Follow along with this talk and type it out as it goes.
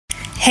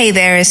Hey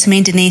there, it's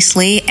me, Denise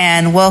Lee,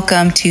 and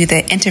welcome to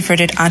the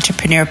Introverted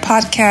Entrepreneur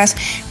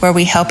Podcast, where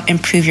we help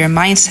improve your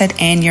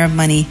mindset and your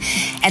money.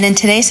 And in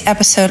today's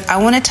episode,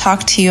 I want to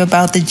talk to you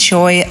about the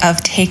joy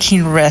of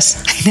taking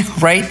risks. I know,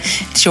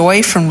 right?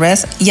 Joy from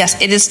risk.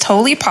 Yes, it is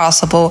totally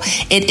possible.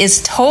 It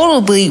is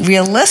totally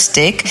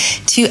realistic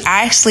to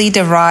actually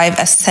derive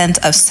a sense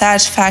of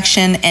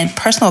satisfaction and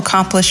personal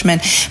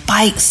accomplishment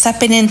by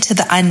stepping into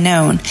the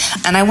unknown.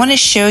 And I want to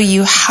show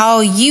you how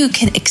you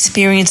can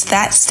experience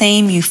that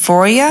same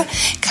euphoria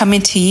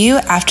coming to you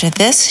after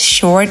this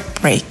short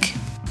break.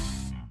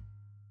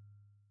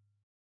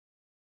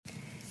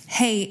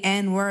 Hey,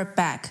 and we're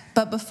back.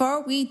 But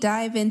before we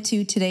dive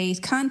into today's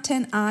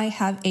content, I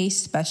have a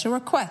special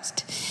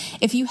request.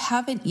 If you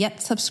haven't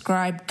yet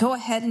subscribed, go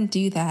ahead and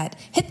do that.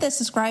 Hit the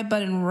subscribe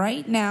button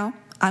right now.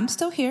 I'm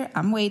still here.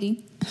 I'm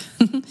waiting.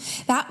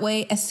 That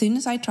way, as soon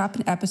as I drop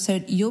an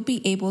episode, you'll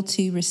be able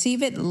to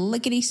receive it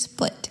lickety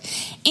split.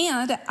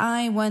 And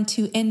I want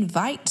to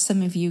invite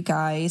some of you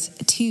guys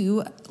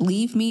to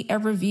leave me a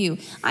review.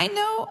 I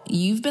know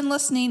you've been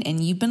listening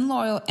and you've been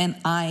loyal, and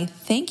I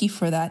thank you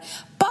for that.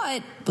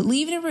 But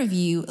leaving a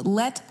review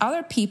lets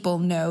other people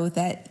know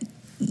that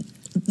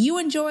you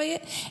enjoy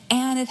it,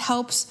 and it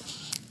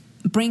helps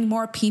bring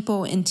more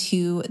people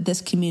into this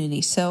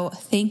community. So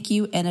thank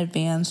you in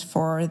advance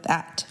for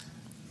that.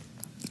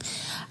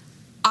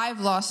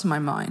 I've lost my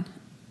mind.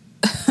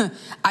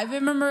 I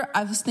remember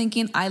I was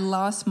thinking I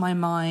lost my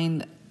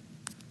mind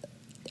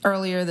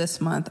earlier this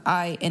month.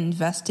 I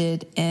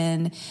invested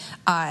in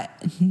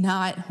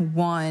not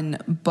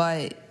one,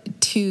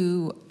 but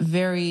two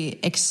very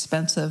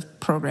expensive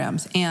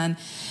programs. And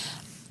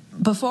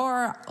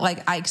before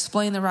I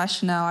explain the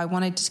rationale, I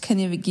want to just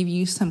kind of give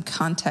you some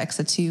context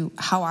as to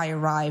how I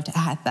arrived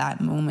at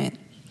that moment.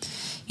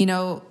 You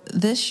know,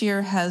 this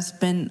year has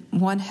been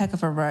one heck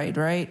of a ride,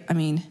 right? I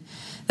mean,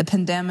 the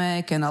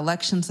pandemic and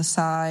elections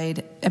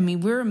aside, I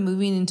mean, we're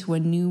moving into a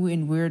new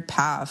and weird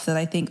path that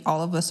I think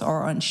all of us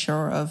are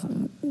unsure of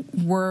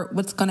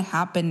what's going to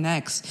happen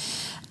next.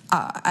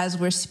 As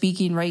we're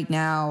speaking right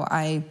now,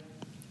 I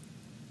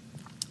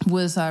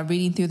was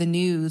reading through the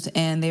news,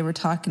 and they were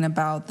talking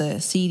about the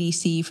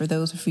CDC. For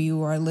those of you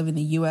who live in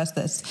the U.S.,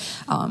 that's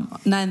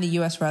not in the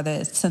U.S. rather,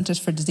 it's Centers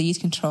for Disease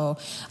Control,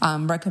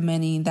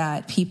 recommending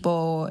that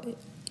people,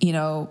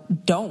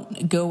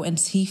 don't go and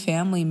see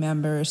family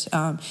members,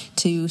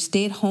 to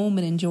stay at home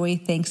and enjoy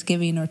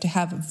Thanksgiving, or to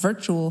have a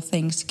virtual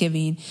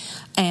Thanksgiving.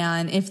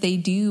 And if they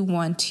do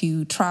want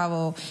to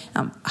travel,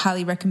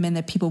 highly recommend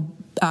that people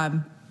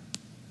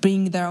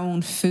bring their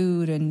own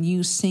food and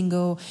use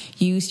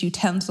single-use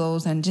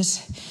utensils. And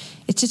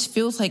it just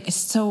feels like it's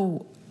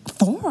so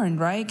foreign,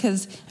 right?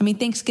 Because, I mean,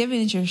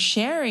 Thanksgiving is you're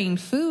sharing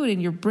food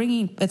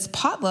and it's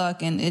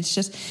potluck, and it's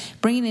just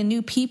bringing in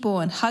new people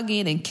and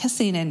hugging and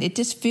kissing, and it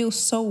just feels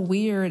so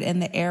weird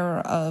in the era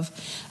of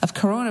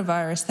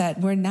coronavirus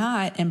that we're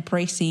not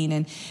embracing.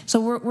 And so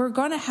we're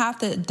going to have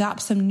to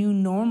adopt some new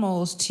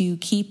normals to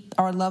keep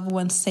our loved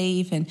ones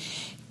safe. And,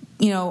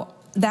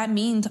 that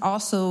means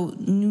also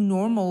new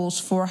normals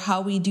for how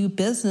we do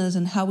business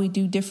and how we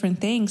do different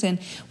things. And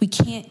we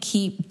can't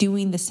keep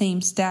doing the same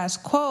status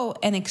quo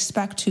and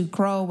expect to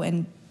grow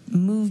and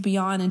move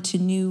beyond into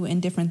new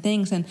and different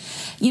things. And,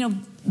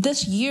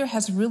 this year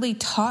has really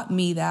taught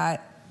me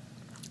that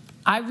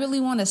I really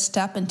want to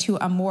step into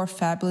a more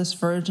fabulous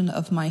version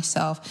of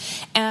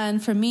myself.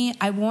 And for me,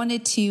 I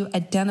wanted to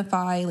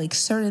identify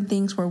certain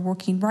things were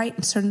working right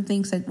and certain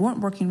things that weren't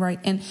working right,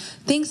 and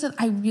things that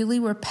I really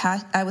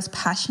I was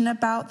passionate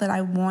about, that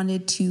I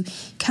wanted to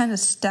kind of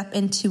step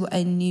into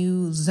a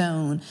new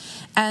zone.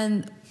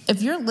 And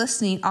if you're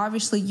listening,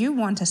 obviously you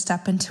want to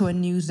step into a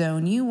new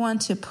zone. You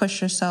want to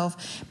push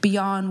yourself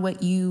beyond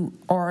what you're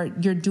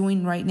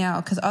doing right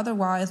now, because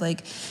otherwise,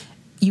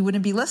 you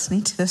wouldn't be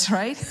listening to this,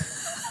 right?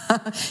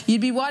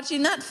 You'd be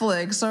watching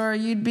Netflix, or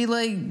you'd be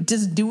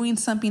just doing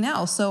something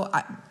else. So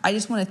I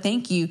just want to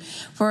thank you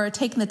for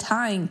taking the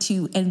time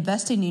to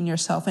investing in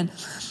yourself. And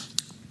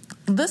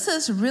this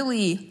is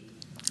really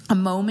a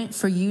moment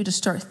for you to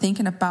start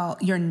thinking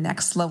about your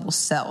next level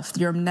self,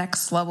 your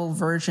next level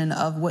version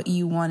of what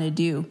you want to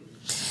do.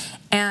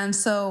 And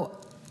so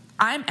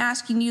I'm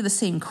asking you the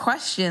same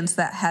questions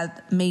that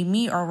had made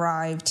me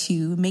arrive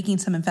to making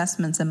some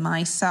investments in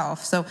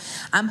myself. So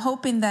I'm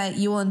hoping that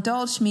you will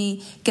indulge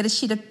me, get a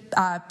sheet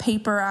of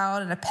paper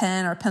out and a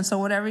pen or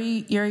pencil, whatever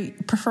your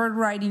preferred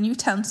writing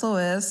utensil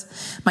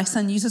is. My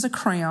son uses a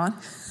crayon.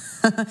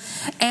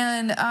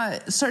 And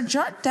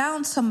jot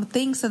down some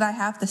things that I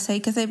have to say,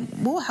 because it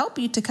will help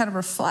you to kind of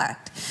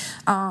reflect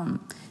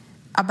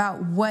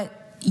about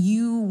what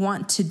you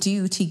want to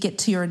do to get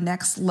to your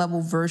next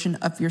level version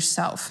of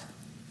yourself.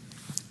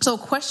 So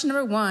question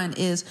number one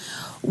is,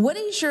 what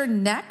is your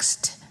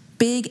next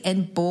big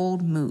and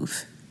bold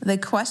move? The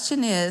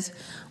question is,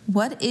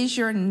 what is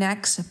your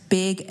next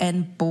big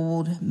and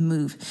bold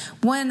move?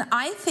 When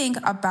I think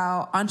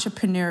about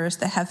entrepreneurs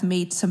that have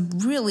made some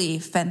really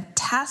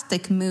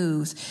fantastic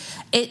moves,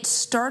 it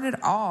started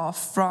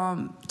off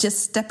from just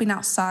stepping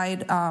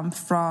outside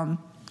from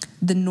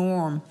the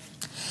norm.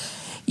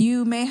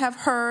 You may have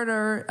heard,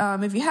 or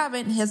if you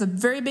haven't, he has a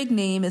very big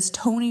name. It's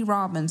Tony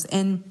Robbins.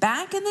 And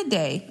back in the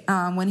day,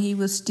 when he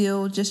was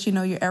still just,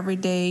 your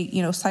everyday,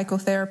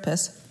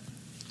 psychotherapist,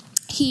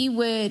 he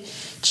would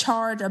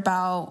charge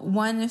about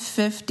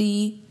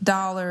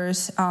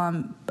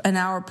 $150 an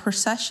hour per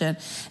session.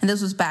 And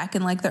this was back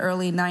in like the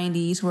early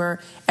 90s, where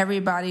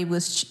everybody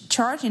was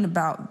charging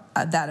about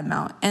that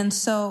amount. And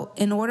so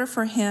in order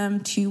for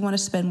him to want to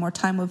spend more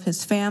time with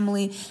his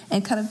family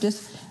and kind of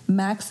just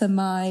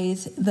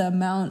maximize the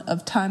amount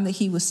of time that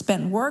he was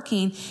spent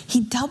working,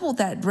 he doubled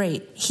that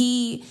rate.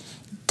 He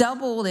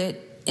doubled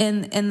it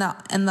in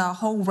the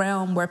whole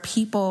realm where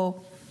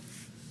people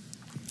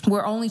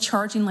were only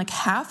charging like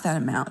half that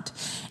amount.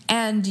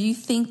 And do you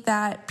think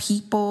that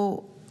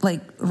people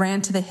like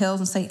ran to the hills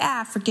and say,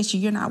 forget you,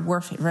 you're not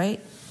worth it, right?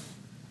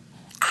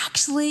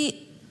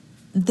 Actually,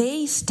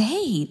 they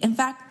stayed. In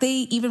fact,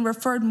 they even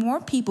referred more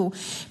people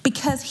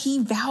because he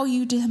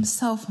valued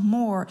himself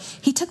more.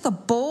 He took the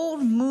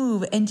bold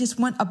move and just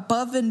went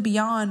above and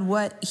beyond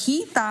what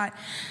he thought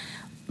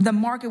the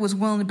market was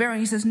willing to bear. And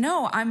he says,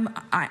 no,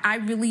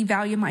 I really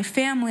value my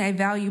family. I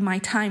value my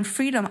time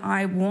freedom.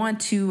 I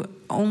want to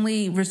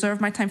only reserve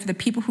my time for the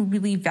people who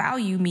really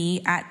value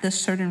me at this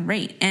certain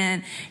rate.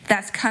 And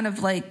that's kind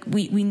of like,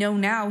 we know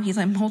now he's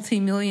a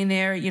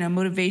multimillionaire,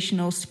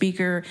 motivational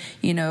speaker,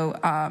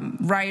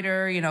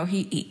 writer,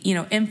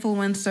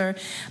 influencer.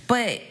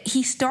 But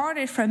he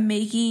started from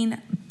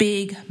making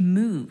big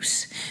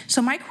moves.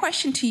 So my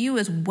question to you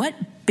is, what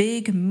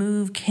big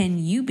move can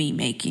you be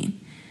making?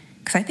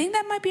 Because I think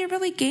that might be a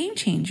really game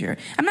changer.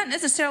 I'm not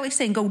necessarily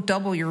saying go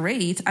double your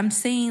rates. I'm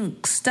saying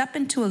step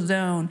into a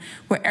zone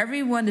where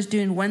everyone is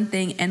doing one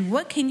thing, and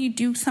what can you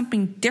do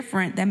something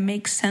different that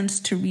makes sense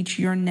to reach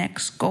your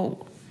next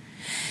goal?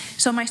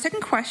 So my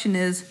second question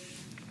is,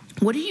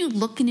 what are you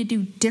looking to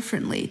do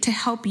differently to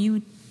help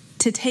you,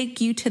 to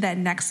take you to that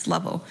next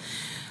level?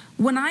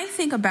 When I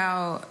think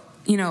about,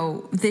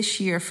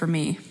 this year for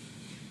me,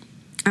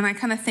 and I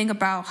kind of think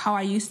about how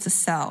I used to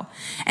sell,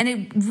 and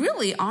it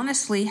really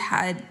honestly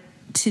had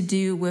to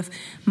do with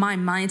my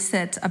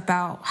mindset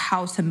about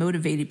how to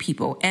motivate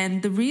people.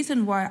 And the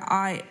reason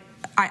why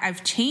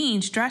I've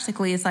changed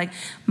drastically is like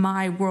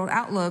my world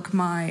outlook,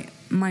 my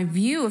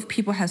view of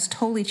people has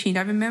totally changed.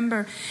 I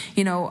remember,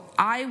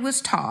 I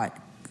was taught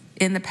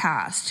in the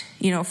past,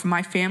 from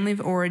my family of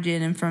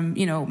origin and from,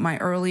 my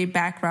early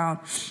background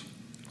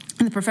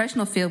in the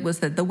professional field,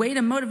 was that the way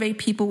to motivate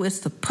people is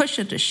to push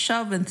and to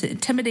shove and to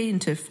intimidate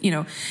and to,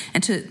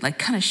 and to like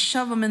kind of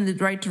shove them in the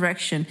right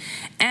direction.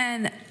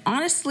 And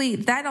honestly,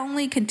 that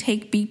only can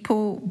take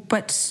people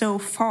but so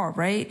far,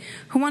 right?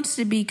 Who wants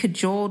to be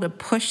cajoled or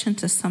pushed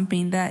into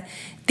something that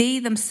they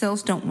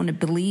themselves don't want to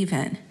believe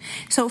in?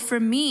 So for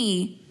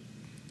me,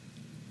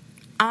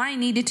 I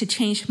needed to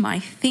change my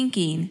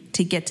thinking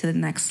to get to the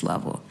next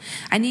level.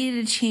 I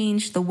needed to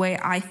change the way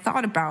I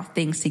thought about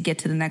things to get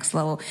to the next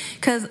level.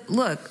 Because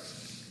look,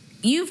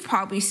 you've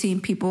probably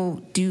seen people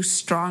do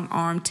strong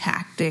arm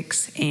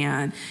tactics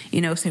and,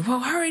 say,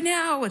 well, hurry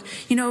now.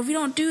 If you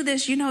don't do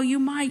this, you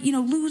might,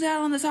 lose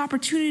out on this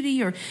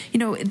opportunity, or,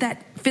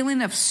 that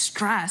feeling of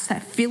stress,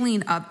 that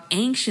feeling of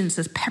anxious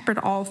is peppered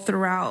all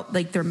throughout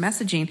like their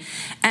messaging.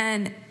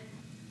 And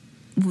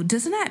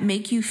doesn't that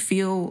make you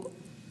feel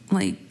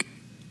like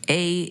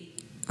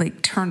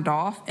turned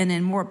off, and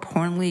then more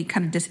importantly,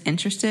 kind of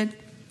disinterested?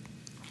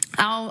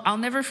 I'll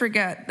never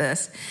forget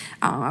this.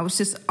 I was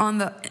just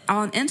on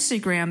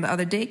Instagram the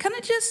other day, kind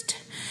of just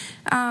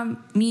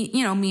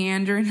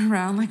meandering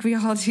around like we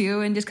all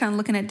do, and just kind of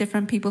looking at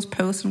different people's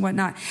posts and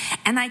whatnot.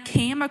 And I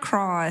came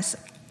across,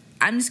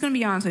 I'm just going to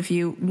be honest with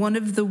you, one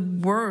of the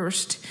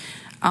worst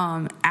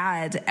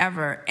ads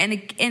ever, and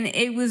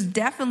it was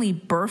definitely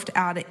birthed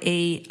out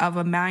of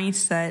a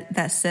mindset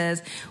that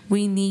says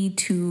we need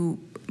to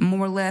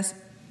more or less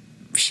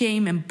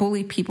shame and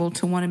bully people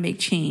to want to make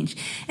change.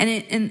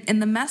 And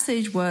the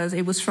message was,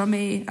 it was from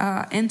a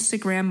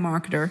Instagram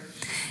marketer,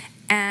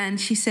 and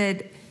she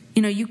said,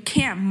 you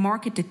can't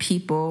market to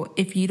people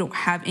if you don't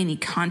have any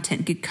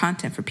good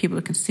content for people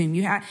to consume.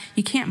 You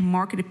can't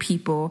market to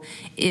people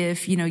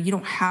if you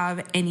don't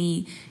have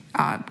any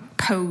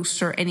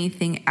posts or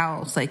anything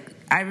else, like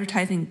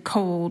advertising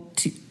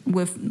cold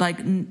with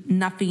like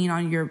nothing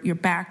on your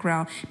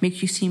background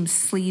makes you seem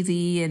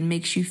sleazy and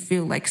makes you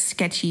feel like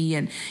sketchy.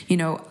 And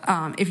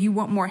if you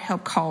want more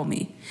help, call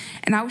me.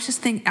 And I was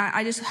just thinking,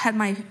 I just had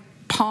my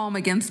palm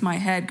against my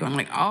head going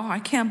like, oh, I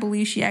can't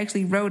believe she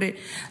actually wrote it,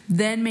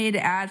 then made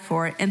an ad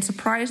for it. And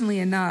surprisingly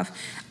enough,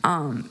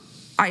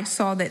 I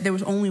saw that there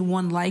was only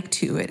one like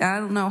to it. I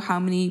don't know how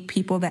many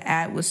people the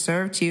ad was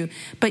served to,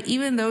 but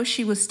even though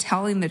she was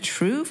telling the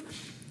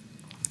truth,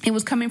 it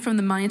was coming from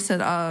the mindset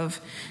of,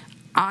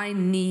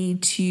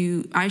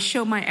 I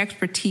show my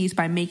expertise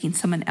by making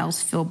someone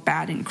else feel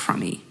bad and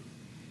crummy.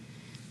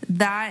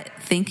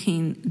 That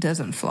thinking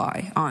doesn't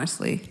fly,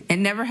 honestly. It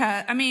never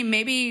had. I mean,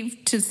 maybe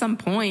to some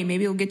point,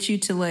 maybe it'll get you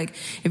to like,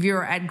 if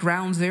you're at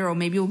ground zero,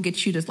 maybe it'll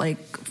get you to like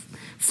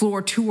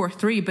floor 2 or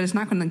 3, but it's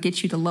not going to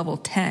get you to level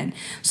 10.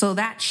 So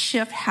that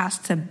shift has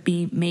to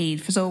be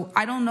made. So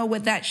I don't know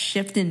what that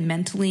shift in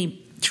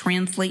mentally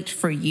translates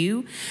for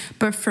you,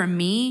 but for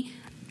me,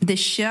 the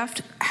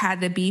shift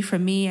had to be for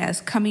me as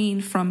coming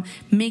from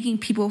making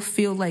people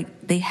feel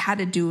like they had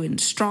to do it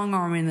and strong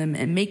arming them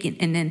and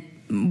then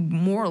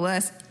more or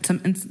less,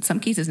 in some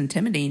cases,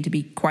 intimidating, to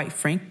be quite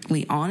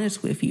frankly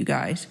honest with you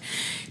guys,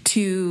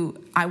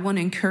 to I want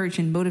to encourage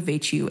and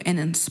motivate you and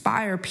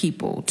inspire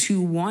people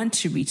to want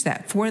to reach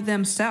that for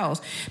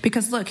themselves.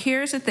 Because look,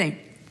 here's the thing.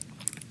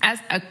 As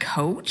a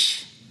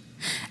coach,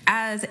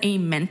 as a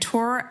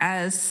mentor,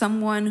 as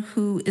someone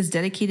who is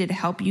dedicated to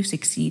help you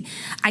succeed,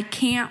 I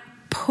can't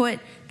put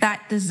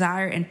that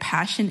desire and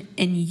passion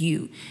in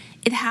you.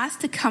 It has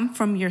to come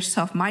from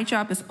yourself. My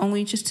job is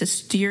only just to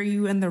steer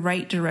you in the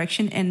right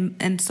direction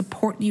and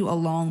support you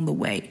along the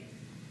way.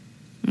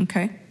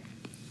 Okay?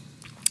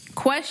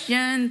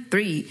 Question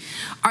 3.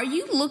 Are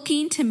you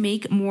looking to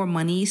make more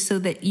money so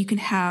that you can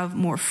have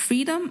more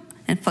freedom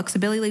and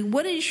flexibility? Like,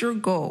 what is your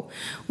goal?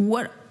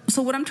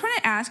 So what I'm trying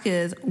to ask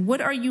is,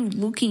 what are you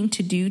looking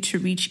to do to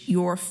reach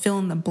your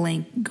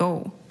fill-in-the-blank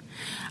goal?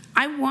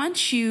 I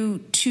want you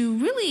to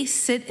really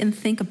sit and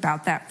think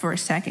about that for a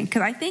second,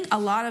 because I think a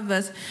lot of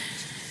us,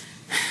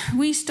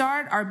 we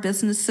start our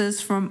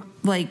businesses from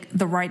like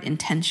the right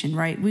intention,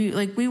 right?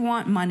 We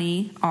want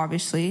money,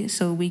 obviously,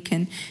 so we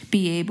can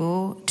be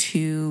able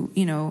to,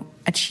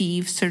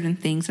 achieve certain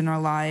things in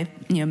our life,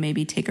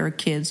 maybe take our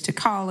kids to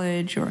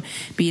college or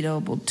be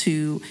able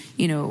to,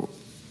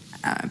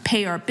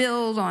 pay our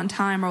bills on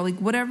time or like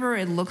whatever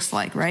it looks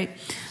like, right?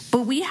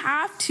 But we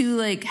have to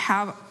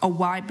have a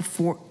why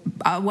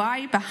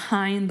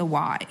behind the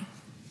why.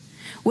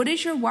 What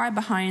is your why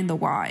behind the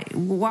why?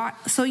 Why?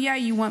 So yeah,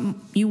 you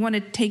want to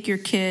take your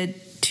kid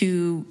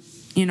to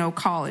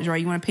college, right?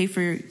 You want to pay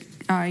for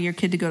your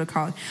kid to go to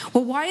college.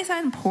 Well, why is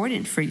that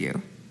important for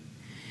you?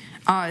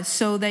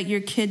 So that your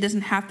kid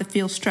doesn't have to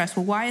feel stressed.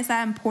 Well, why is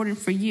that important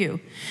for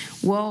you?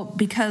 Well,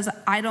 because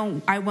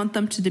I want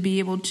them to be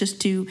able just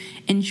to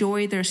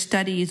enjoy their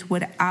studies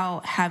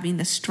without having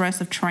the stress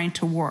of trying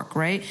to work,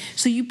 right?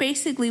 So you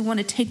basically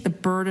want to take the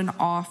burden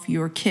off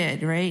your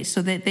kid, right?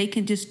 So that they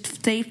can just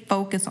stay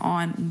focused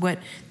on what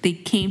they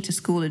came to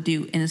school to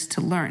do, and is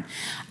to learn.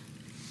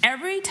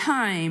 Every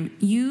time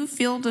you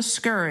feel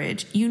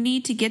discouraged, you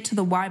need to get to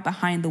the why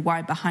behind the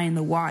why behind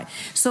the why,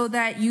 so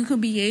that you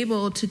can be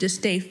able to just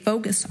stay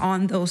focused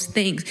on those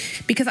things.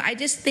 Because I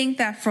just think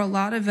that for a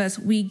lot of us,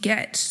 we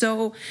get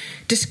so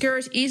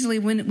discouraged easily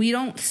when we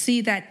don't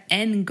see that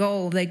end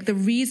goal, like the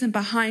reason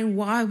behind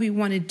why we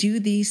want to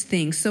do these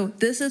things. So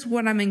this is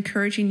what I'm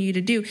encouraging you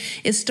to do,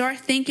 is start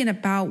thinking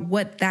about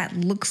what that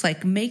looks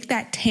like. Make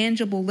that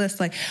tangible list.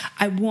 Like,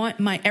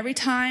 every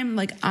time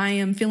I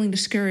am feeling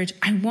discouraged,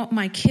 I want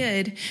my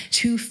kid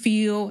to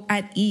feel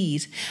at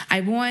ease.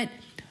 I want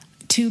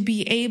to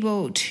be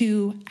able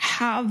to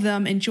have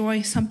them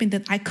enjoy something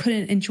that I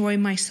couldn't enjoy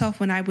myself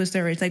when I was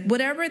their age. Like,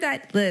 whatever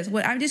that is.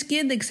 I'm just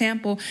giving the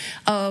example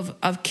of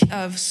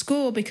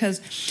school, because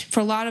for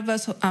a lot of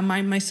us,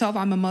 myself,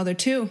 I'm a mother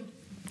too.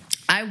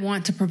 I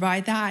want to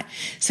provide that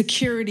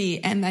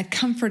security and that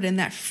comfort and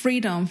that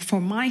freedom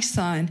for my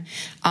son,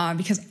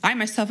 because I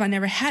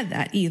never had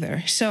that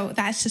either. So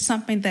that's just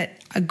something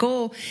a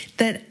goal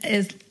that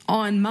is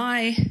on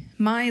my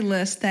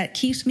list that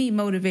keeps me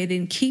motivated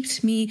and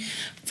keeps me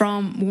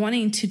from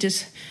wanting to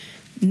just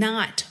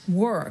not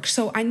work.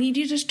 So I need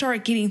you to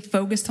start getting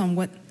focused on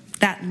what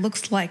that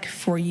looks like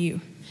for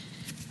you.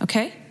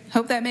 Okay?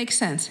 Hope that makes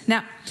sense.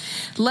 Now,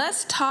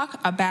 let's talk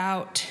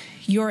about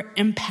your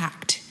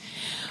impact.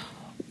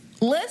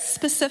 Let's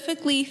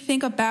specifically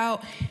think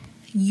about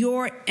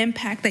your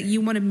impact that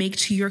you want to make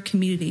to your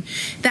community.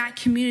 That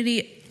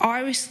community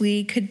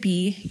obviously could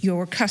be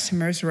your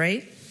customers,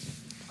 right?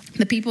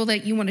 The people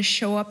that you want to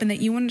show up and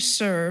that you want to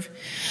serve.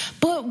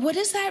 But what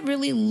does that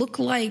really look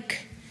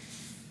like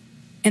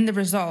in the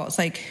results?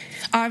 Like,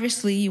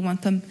 obviously you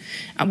want them,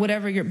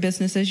 whatever your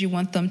business is, you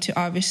want them to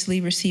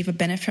obviously receive a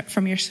benefit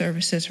from your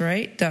services,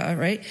 right?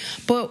 Right?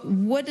 But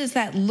what does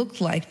that look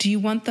like? Do you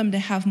want them to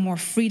have more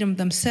freedom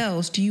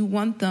themselves? Do you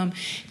want them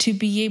to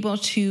be able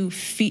to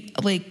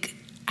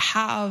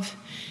have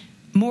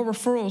more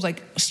referrals?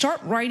 Like,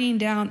 start writing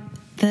down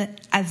the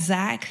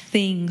exact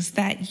things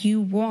that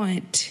you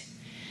want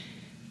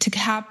to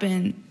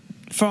happen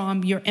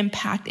from your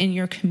impact in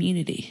your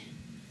community.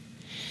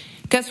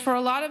 Because for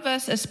a lot of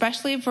us,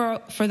 especially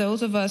for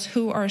those of us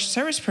who are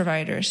service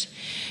providers,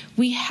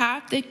 we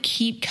have to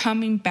keep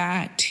coming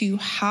back to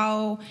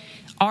how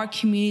our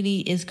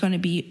community is going to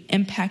be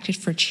impacted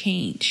for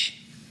change.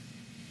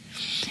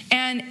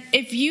 And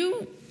if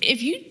you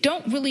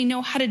don't really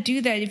know how to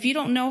do that, if you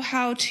don't know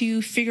how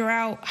to figure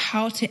out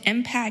how to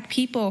impact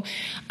people,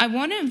 I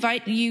want to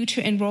invite you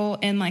to enroll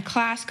in my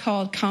class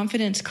called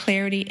Confidence,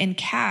 Clarity, and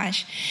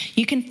Cash.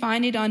 You can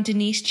find it on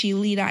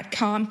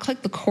DeniseGlee.com.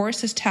 Click the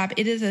courses tab.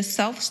 It is a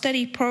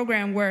self-study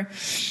program where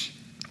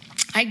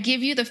I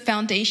give you the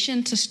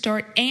foundation to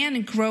start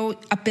and grow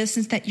a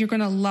business that you're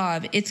going to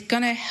love. It's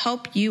going to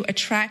help you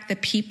attract the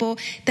people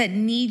that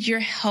need your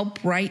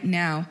help right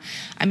now.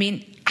 I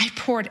mean, I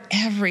poured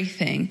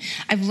everything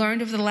I've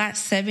learned over the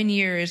last 7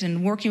 years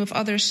and working with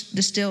other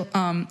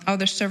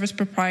service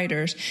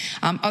proprietors,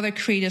 other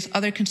creatives,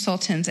 other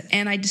consultants,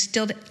 and I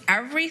distilled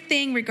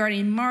everything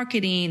regarding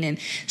marketing and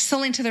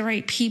selling to the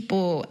right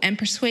people and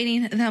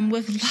persuading them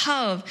with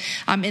love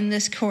in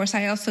this course.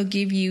 I also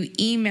give you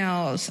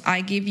emails. I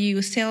give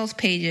you sales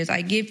pages.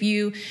 I give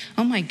you,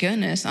 oh my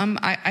goodness,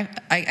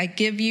 I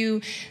give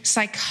you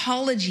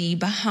psychology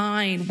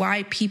behind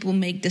why people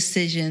make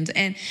decisions,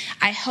 and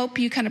I help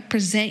you kind of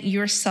present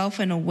yourself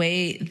in a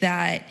way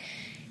that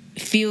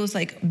feels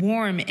like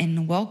warm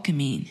and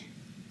welcoming,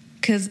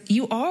 because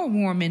you are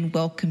warm and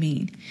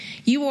welcoming.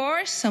 You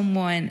are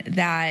someone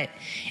that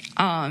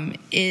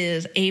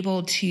is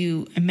able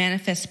to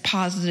manifest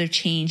positive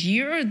change.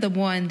 You're the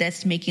one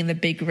that's making the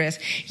big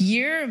risk.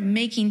 You're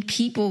making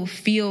people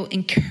feel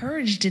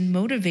encouraged and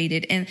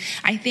motivated. And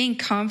I think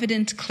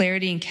confidence,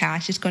 clarity, and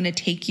cash is going to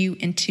take you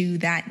into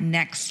that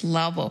next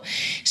level.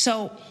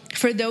 So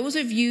for those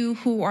of you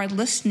who are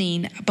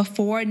listening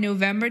before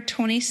November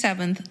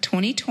 27th,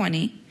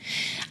 2020,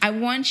 I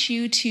want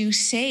you to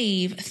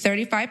save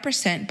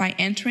 35% by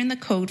entering the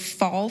code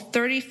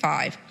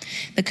FALL35.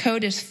 The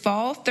code is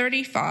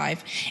FALL35,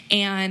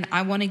 and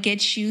I want to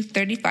get you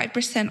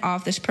 35%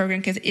 off this program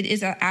because it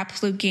is an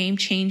absolute game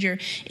changer.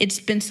 It's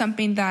been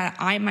something that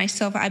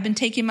I've been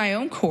taking my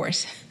own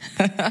course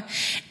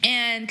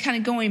and kind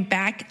of going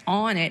back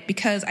on it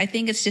because I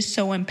think it's just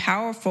so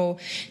powerful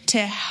to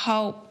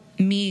help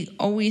me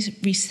always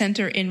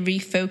recenter and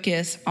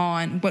refocus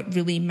on what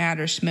really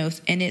matters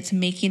most, and it's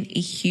making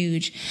a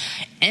huge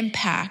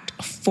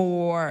impact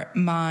for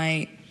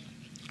my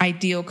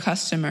ideal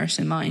customers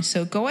in mind.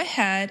 So go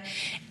ahead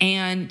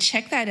and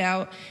check that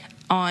out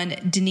on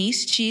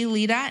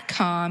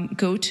DeniseGlee.com.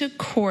 Go to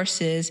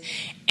courses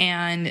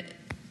and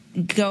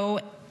go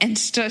and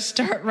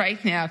start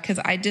right now, because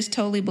I just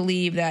totally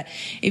believe that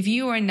if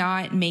you are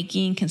not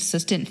making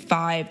consistent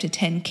 5 to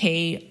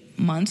 10K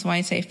months, when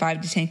I say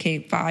 5 to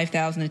 10K,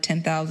 5,000 to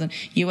 10,000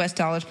 US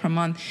dollars per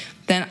month,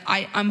 then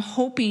I'm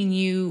hoping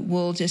you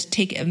will just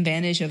take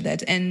advantage of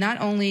that. And not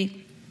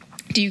only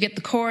do you get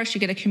the course, you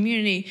get a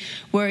community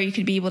where you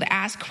could be able to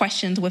ask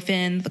questions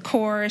within the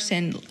course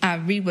and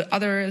read what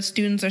other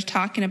students are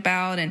talking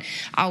about, and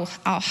I'll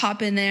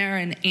hop in there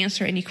and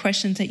answer any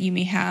questions that you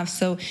may have.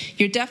 So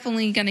you're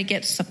definitely going to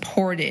get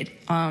supported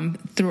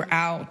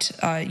throughout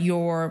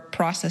your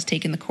process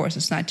taking the course.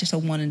 It's not just a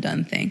one and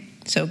done thing.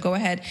 So go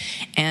ahead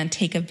and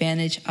take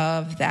advantage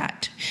of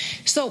that.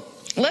 So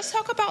let's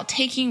talk about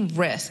taking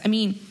risks. I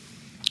mean,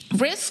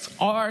 risks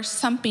are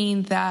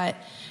something that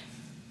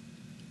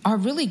are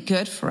really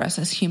good for us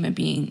as human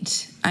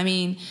beings. I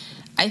mean,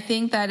 I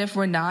think that if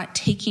we're not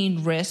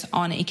taking risks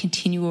on a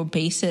continual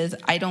basis,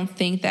 I don't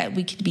think that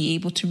we could be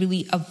able to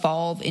really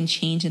evolve and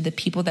change into the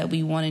people that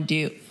we want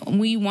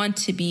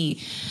to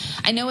be.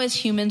 I know as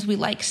humans, we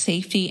like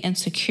safety and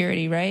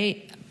security,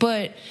 right?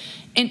 But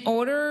in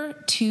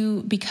order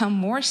to become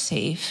more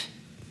safe,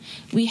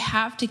 we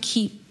have to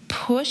keep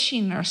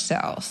pushing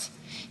ourselves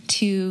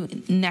to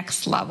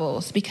next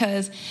levels,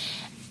 because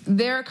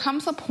there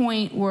comes a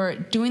point where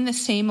doing the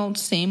same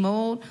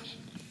old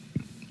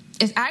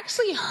is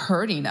actually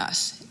hurting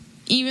us,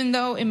 even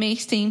though it may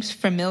seem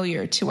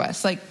familiar to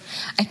us. Like,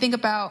 I think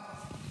about,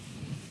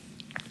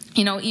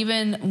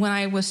 even when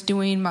I was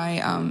doing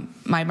my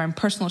my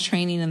personal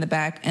training in the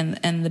back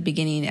and the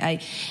beginning, I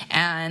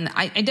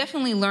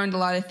definitely learned a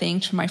lot of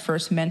things from my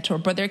first mentor,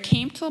 but there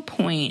came to a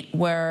point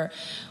where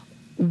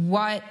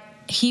what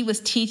he was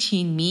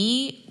teaching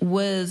me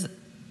was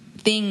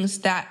things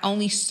that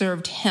only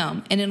served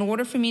him. And in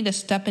order for me to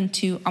step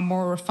into a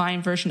more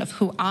refined version of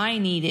who I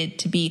needed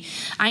to be,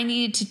 I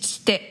needed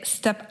to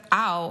step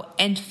out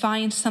and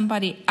find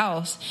somebody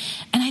else.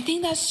 And I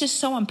think that's just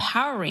so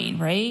empowering,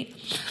 right?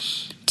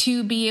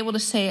 To be able to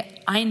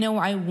say, I know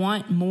I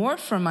want more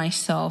for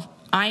myself.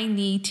 I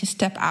need to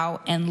step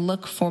out and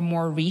look for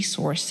more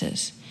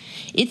resources.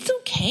 It's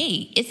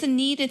okay. It's a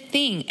needed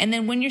thing. And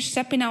then when you're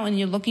stepping out and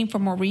you're looking for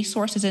more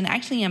resources, it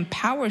actually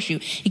empowers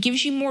you. It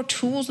gives you more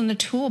tools in the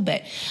tool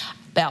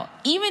belt.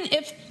 Even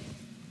if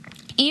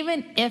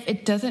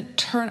it doesn't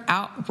turn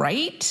out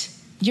right,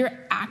 you're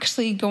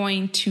actually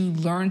going to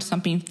learn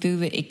something through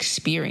the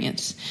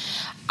experience.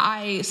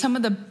 Some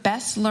of the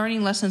best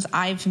learning lessons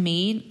I've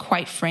made,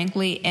 quite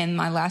frankly, in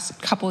my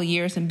last couple of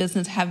years in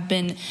business have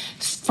been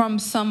from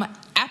some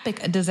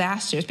epic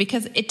disasters,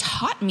 because it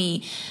taught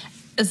me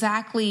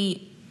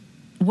exactly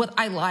what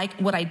I like,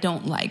 what I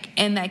don't like.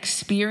 And that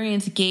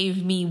experience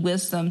gave me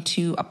wisdom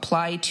to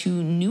apply to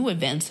new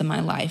events in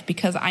my life,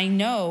 because I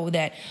know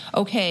that,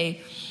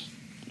 okay,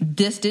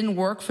 this didn't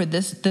work for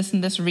this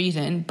and this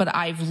reason, but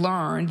I've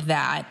learned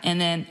that. And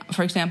then,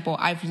 for example,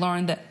 I've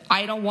learned that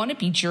I don't want to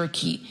be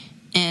jerky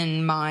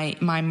in my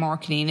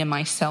marketing and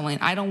my selling.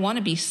 I don't want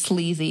to be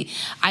sleazy.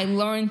 I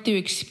learned through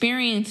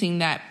experiencing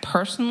that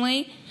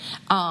personally,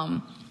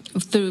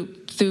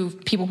 through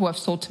people who have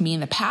sold to me in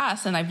the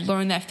past, and I've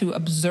learned that through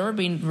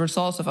observing the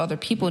results of other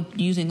people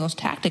using those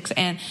tactics.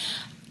 And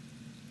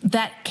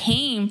that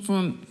came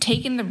from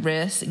taking the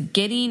risk,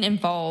 getting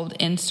involved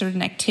in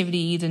certain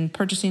activities and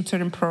purchasing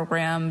certain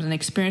programs and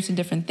experiencing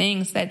different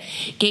things that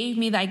gave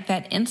me like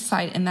that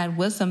insight and that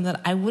wisdom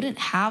that I wouldn't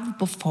have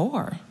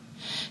before.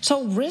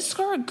 So risks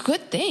are a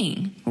good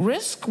thing.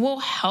 Risk will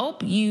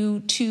help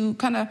you to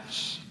kind of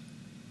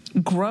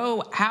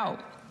grow out.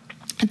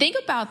 Think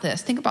about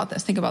this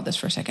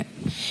for a second.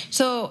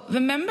 So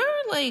remember,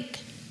 like,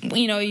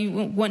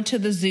 you went to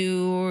the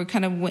zoo or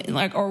kind of went,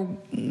 like, or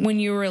when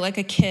you were like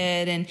a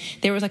kid and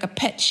there was like a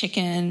pet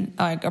chicken,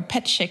 like, or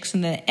pet chicks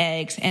and the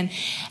eggs, and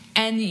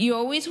you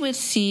always would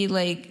see,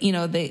 like,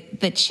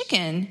 the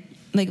chicken,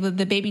 like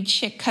the baby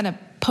chick kind of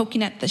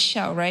poking at the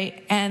shell,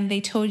 right? And they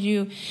told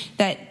you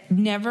that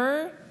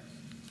never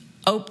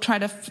try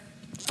to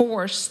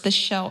force the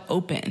shell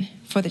open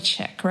for the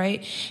chick,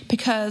 right?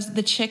 Because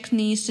the chick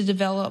needs to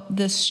develop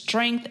the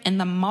strength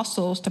and the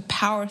muscles to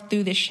power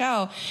through the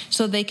shell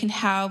so they can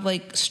have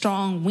like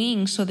strong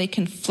wings so they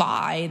can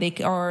fly,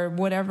 or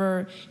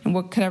whatever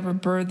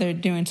bird they're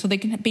doing, so they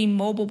can be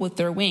mobile with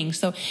their wings.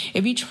 So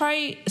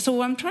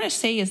what I'm trying to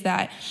say is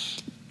that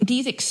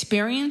these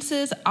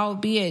experiences,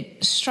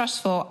 albeit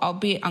stressful,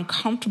 albeit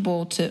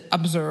uncomfortable to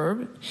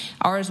observe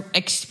or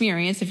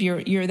experience, if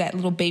you're that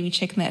little baby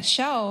chick in that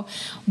shell,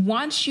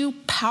 once you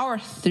power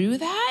through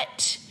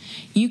that,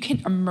 you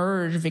can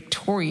emerge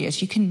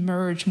victorious. You can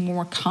emerge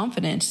more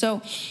confident.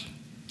 So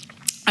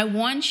I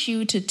want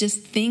you to just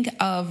think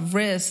of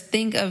risks,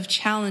 think of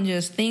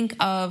challenges, think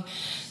of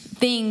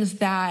things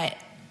that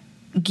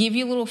give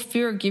you a little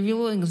fear, give you a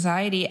little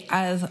anxiety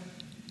as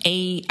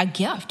a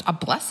gift, a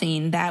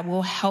blessing that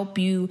will help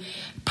you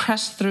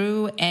press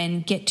through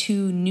and get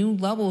to new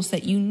levels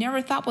that you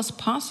never thought was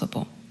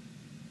possible.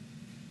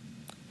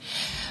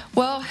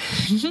 Well,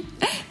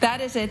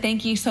 that is it.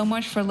 Thank you so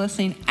much for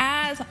listening.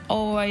 As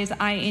always,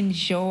 I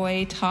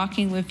enjoy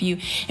talking with you.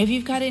 If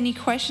you've got any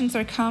questions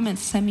or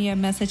comments, send me a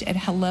message at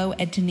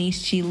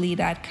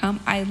hello@deniseglee.com.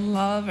 I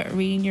love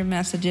reading your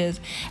messages.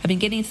 I've been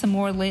getting some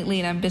more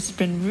lately, and I've just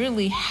been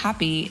really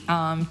happy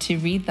to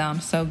read them.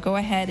 So go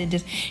ahead and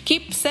just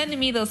keep sending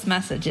me those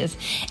messages.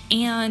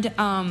 And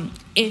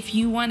if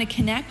you want to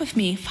connect with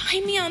me,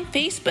 find me on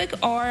Facebook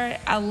or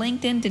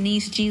LinkedIn,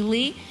 Denise G.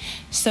 Lee.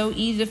 So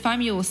easy to find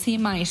me. You will see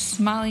my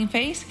smiling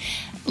face.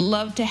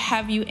 Love to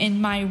have you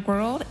in my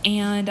world.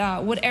 And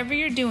whatever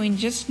you're doing,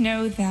 just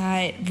know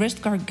that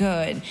risks are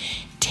good.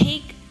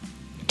 Take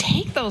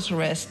those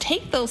risks.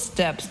 Take those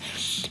steps.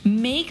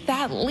 Make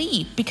that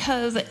leap,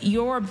 because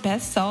your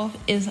best self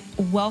is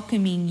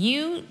welcoming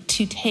you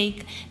to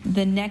take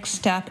the next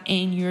step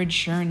in your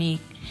journey.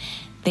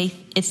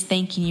 It's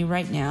thanking you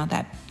right now.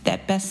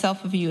 That best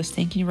self of you is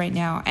thanking you right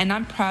now. And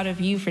I'm proud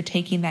of you for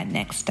taking that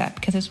next step,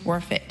 because it's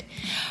worth it.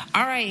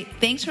 All right.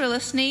 Thanks for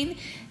listening.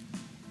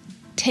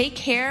 Take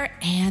care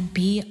and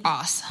be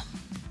awesome.